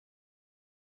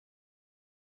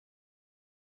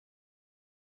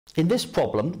In this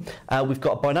problem, we've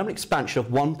got a binomial expansion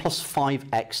of 1 plus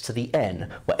 5x to the n,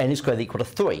 where n is greater than or equal to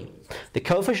 3. The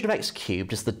coefficient of x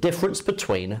cubed is the difference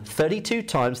between 32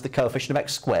 times the coefficient of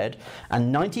x squared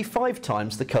and 95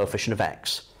 times the coefficient of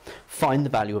x. Find the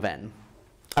value of n.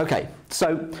 Okay,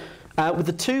 so with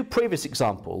the two previous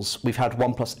examples, we've had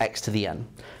 1 plus x to the n.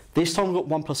 This time we've got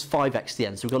 1 plus 5x to the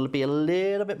n, so we've got to be a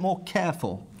little bit more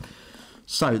careful.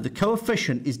 So the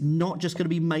coefficient is not just going to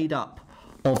be made up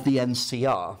of the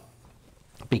nCr,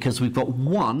 because we've got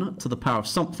 1 to the power of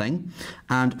something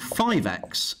and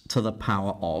 5x to the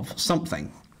power of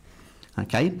something.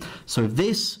 Okay, so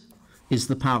this is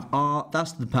the power of r,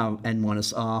 that's the power of n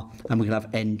minus r, and we can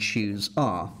have n choose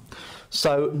r.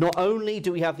 So not only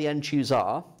do we have the n choose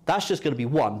r, that's just going to be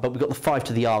 1, but we've got the 5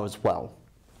 to the r as well.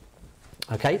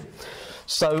 Okay,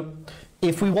 so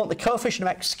if we want the coefficient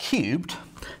of x cubed,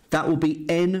 that will be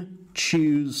n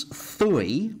choose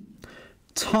 3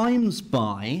 times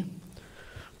by,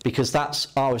 because that's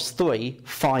r is 3,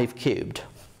 5 cubed.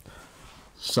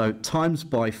 So times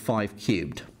by 5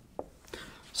 cubed.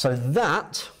 So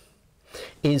that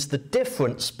is the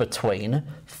difference between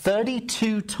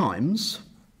 32 times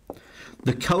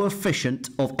the coefficient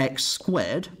of x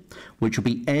squared, which will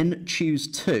be n choose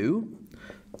 2,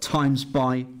 times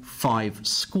by 5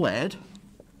 squared.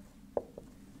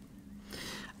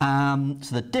 So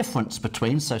the difference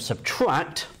between, so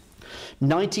subtract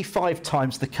 95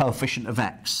 times the coefficient of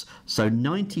x. So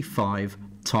 95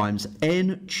 times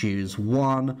n choose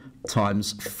 1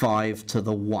 times 5 to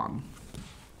the 1.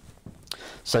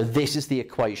 So this is the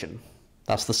equation.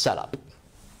 That's the setup.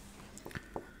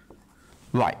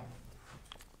 Right.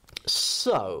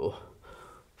 So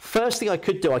first thing I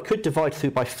could do, I could divide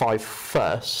through by 5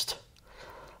 first.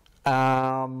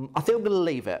 I think I'm going to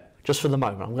leave it just for the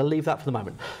moment. I'm going to leave that for the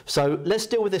moment. So let's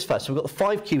deal with this first. So we've got the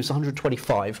 5 cubes,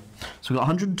 125. So we've got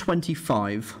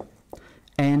 125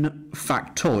 n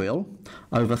factorial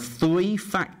over 3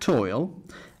 factorial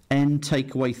n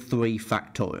take away 3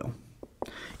 factorial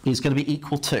is going to be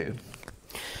equal to.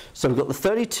 So we've got the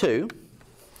 32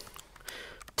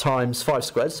 times 5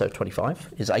 squared, so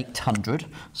 25, is 800.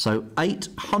 So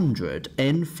 800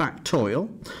 n factorial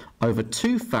over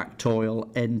 2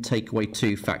 factorial n take away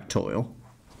 2 factorial.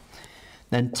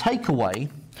 Then take away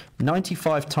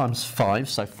 95 times 5,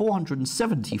 so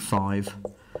 475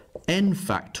 n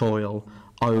factorial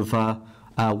over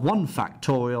 1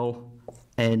 factorial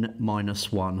n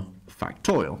minus 1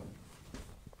 factorial.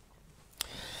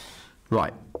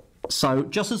 Right. So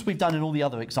just as we've done in all the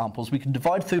other examples, we can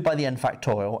divide through by the n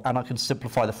factorial, and I can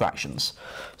simplify the fractions.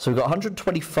 So we've got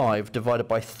 125 divided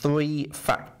by 3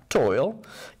 factorial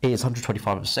is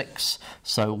 125 over 6.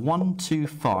 So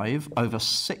 125 over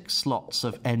 6 lots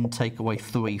of n take away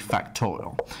 3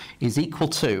 factorial is equal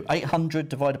to 800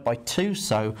 divided by 2,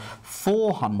 so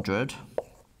 400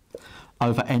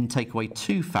 over n take away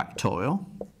 2 factorial,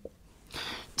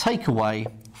 take away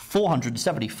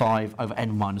 475 over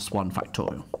n minus 1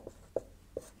 factorial.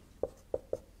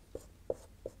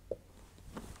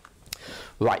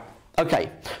 Right, okay,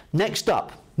 next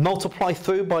up, multiply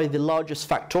through by the largest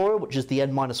factorial, which is the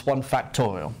n minus 1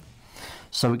 factorial.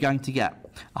 So we're going to get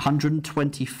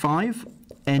 125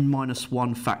 n minus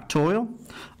 1 factorial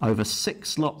over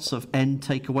 6 lots of n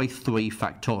take away 3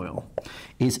 factorial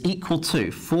is equal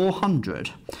to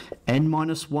 400 n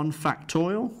minus 1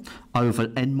 factorial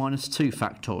over n minus 2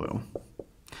 factorial.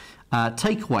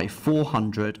 Take away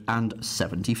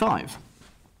 475.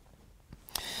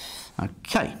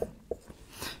 Okay.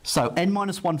 So n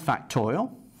minus 1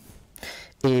 factorial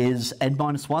is n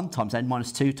minus 1 times n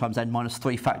minus 2 times n minus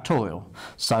 3 factorial.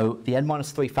 So the n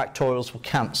minus 3 factorials will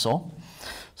cancel.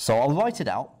 So I'll write it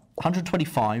out.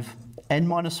 125 n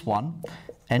minus 1,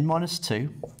 n minus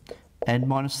 2, n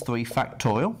minus 3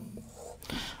 factorial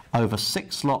over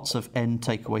 6 lots of n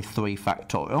take away 3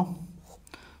 factorial.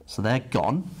 So they're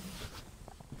gone.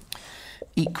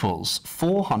 Equals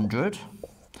 400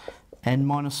 n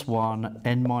minus 1,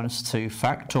 n minus 2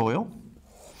 factorial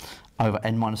over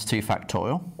n minus 2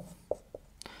 factorial.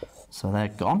 So they're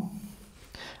gone.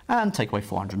 And take away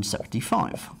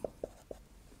 475.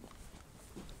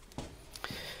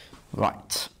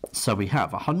 Right, so we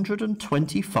have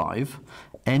 125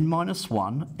 n minus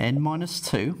 1, n minus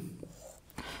 2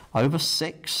 over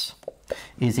 6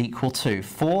 is equal to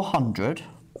 400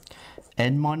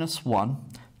 n minus 1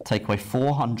 take away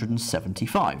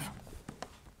 475.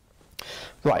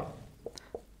 Right,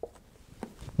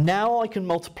 now I can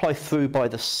multiply through by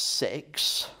the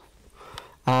 6.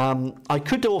 I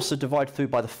could also divide through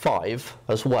by the 5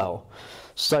 as well.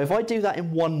 So if I do that in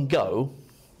one go,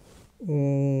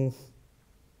 I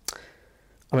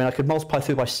mean, I could multiply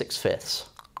through by 6/5.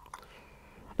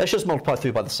 Let's just multiply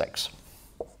through by the 6.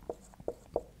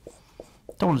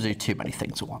 Don't want to do too many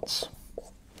things at once.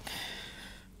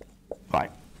 Right,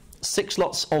 6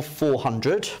 lots of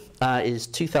 400 is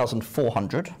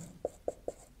 2,400.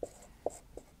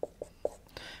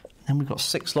 Then we've got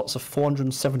 6 lots of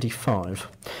 475,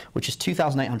 which is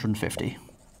 2,850.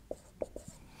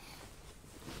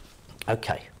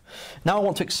 Okay, now I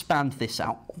want to expand this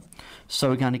out. So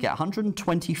we're going to get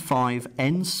 125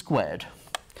 n squared.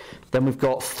 Then we've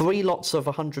got 3 lots of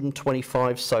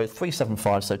 125, so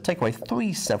 375, so take away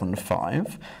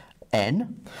 375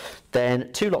 n.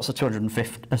 Then 2 lots of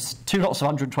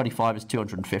 125 is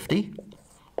 250.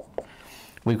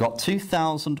 We've got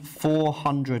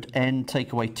 2,400 n,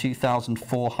 take away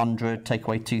 2,400, take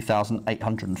away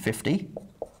 2,850.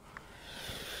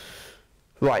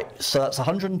 Right, so that's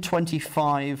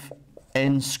 125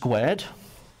 n squared.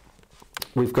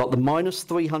 We've got the minus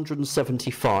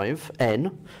 375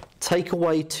 n, take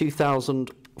away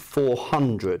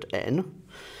 2,400 n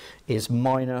is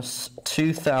minus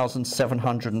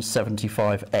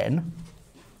 2,775 n.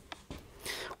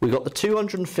 We've got the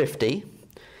 250,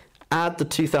 add the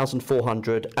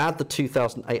 2,400, add the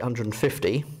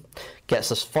 2,850,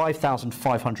 gets us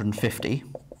 5,550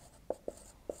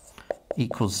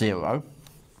 equals 0.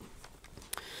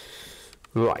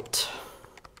 Right.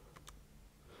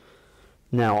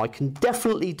 Now I can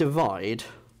definitely divide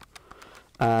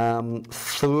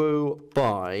through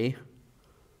by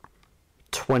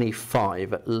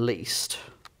 25 at least.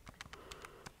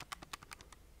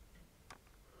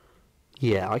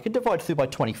 Yeah, I can divide through by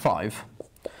 25.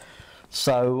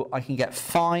 So I can get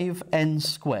 5n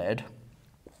squared,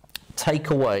 take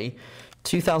away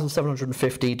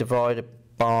 2,750 divided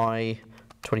by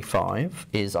 25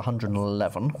 is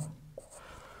 111.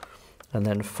 And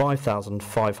then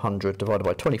 5,500 divided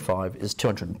by 25 is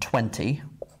 220.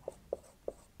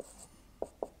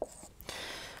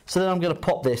 So then I'm going to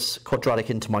pop this quadratic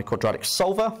into my quadratic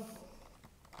solver.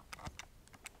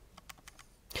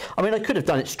 I mean, I could have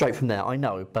done it straight from there, I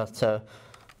know, but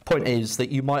point is that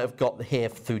you might have got here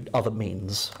through other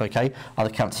means, okay, other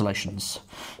calculations.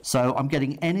 So I'm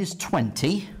getting n is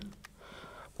 20,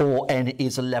 or n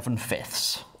is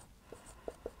 11/5.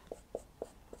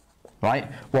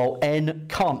 Right? Well, n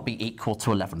can't be equal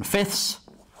to 11/5,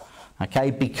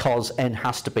 okay, because n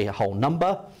has to be a whole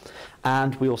number,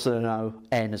 and we also know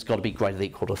n has got to be greater than or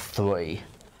equal to 3.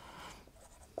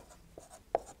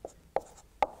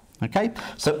 Okay,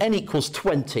 so n equals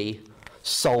 20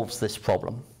 solves this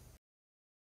problem.